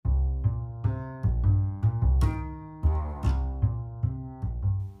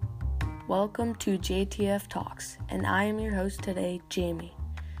Welcome to JTF Talks, and I am your host today, Jamie.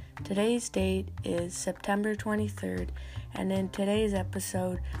 Today's date is September 23rd, and in today's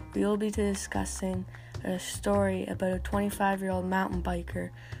episode, we will be discussing a story about a 25-year-old mountain biker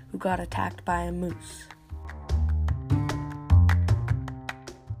who got attacked by a moose.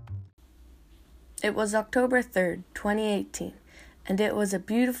 It was October 3rd, 2018, and it was a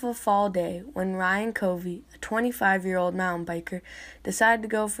beautiful fall day when Ryan Covey, a 25-year-old mountain biker, decided to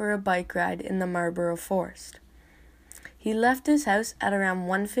go for a bike ride in the Marlborough Forest. He left his house at around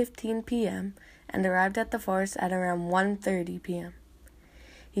 1:15 p.m. and arrived at the forest at around 1:30 p.m.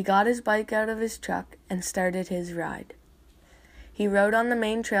 He got his bike out of his truck and started his ride. He rode on the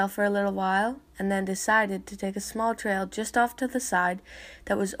main trail for a little while and then decided to take a small trail just off to the side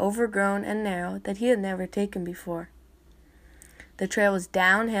that was overgrown and narrow that he had never taken before. The trail was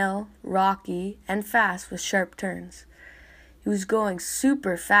downhill, rocky, and fast with sharp turns. He was going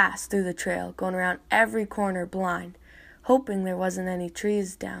super fast through the trail, going around every corner blind, hoping there wasn't any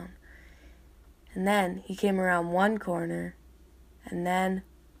trees down. And then he came around one corner, and then,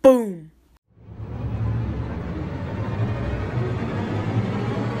 boom!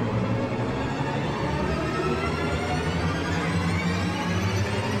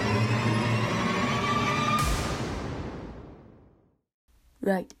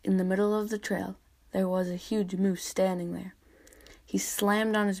 Right in the middle of the trail, there was a huge moose standing there. He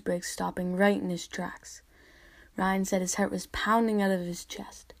slammed on his brakes, stopping right in his tracks. Ryan said his heart was pounding out of his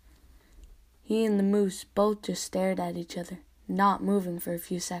chest. He and the moose both just stared at each other, not moving for a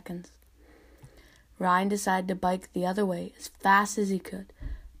few seconds. Ryan decided to bike the other way as fast as he could,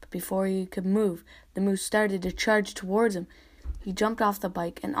 but before he could move, the moose started to charge towards him. He jumped off the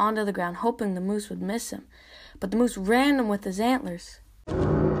bike and onto the ground, hoping the moose would miss him, but the moose ran him with his antlers.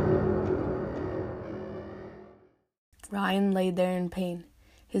 Ryan lay there in pain.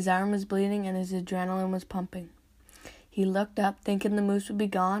 His arm was bleeding and his adrenaline was pumping. He looked up thinking the moose would be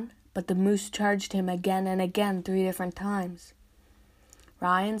gone, but the moose charged him again and again 3 different times.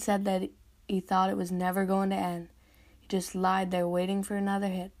 Ryan said that he thought it was never going to end. He just lied there waiting for another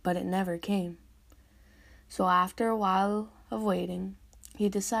hit, but it never came. So after a while of waiting, he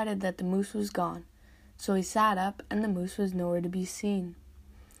decided that the moose was gone. So he sat up and the moose was nowhere to be seen.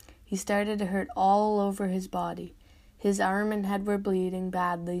 He started to hurt all over his body. His arm and head were bleeding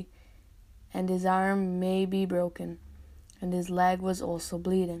badly, and his arm may be broken, and his leg was also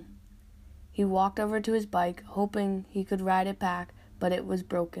bleeding. He walked over to his bike, hoping he could ride it back, but it was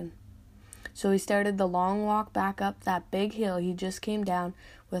broken. So he started the long walk back up that big hill he just came down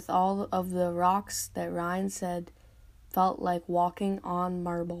with all of the rocks that Ryan said felt like walking on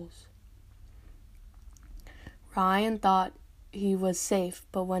marbles. Ryan thought he was safe,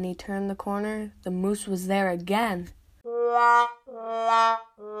 but when he turned the corner, the moose was there again.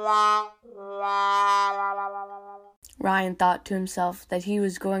 Ryan thought to himself that he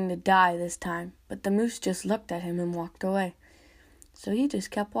was going to die this time, but the moose just looked at him and walked away. So he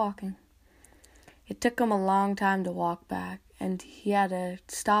just kept walking. It took him a long time to walk back, and he had to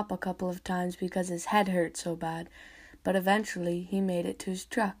stop a couple of times because his head hurt so bad, but eventually he made it to his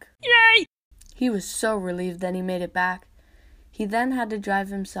truck. Yay! He was so relieved that he made it back. He then had to drive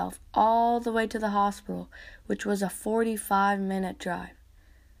himself all the way to the hospital, which was a 45-minute drive.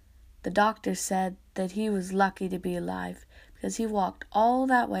 The doctor said that he was lucky to be alive because he walked all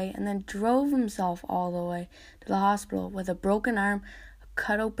that way and then drove himself all the way to the hospital with a broken arm, a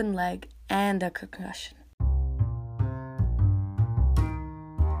cut open leg, and a concussion.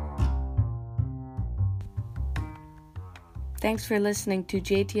 Thanks for listening to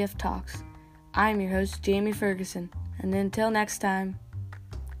JTF Talks. I'm your host, Jamie Ferguson, and until next time,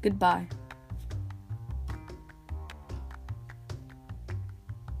 goodbye.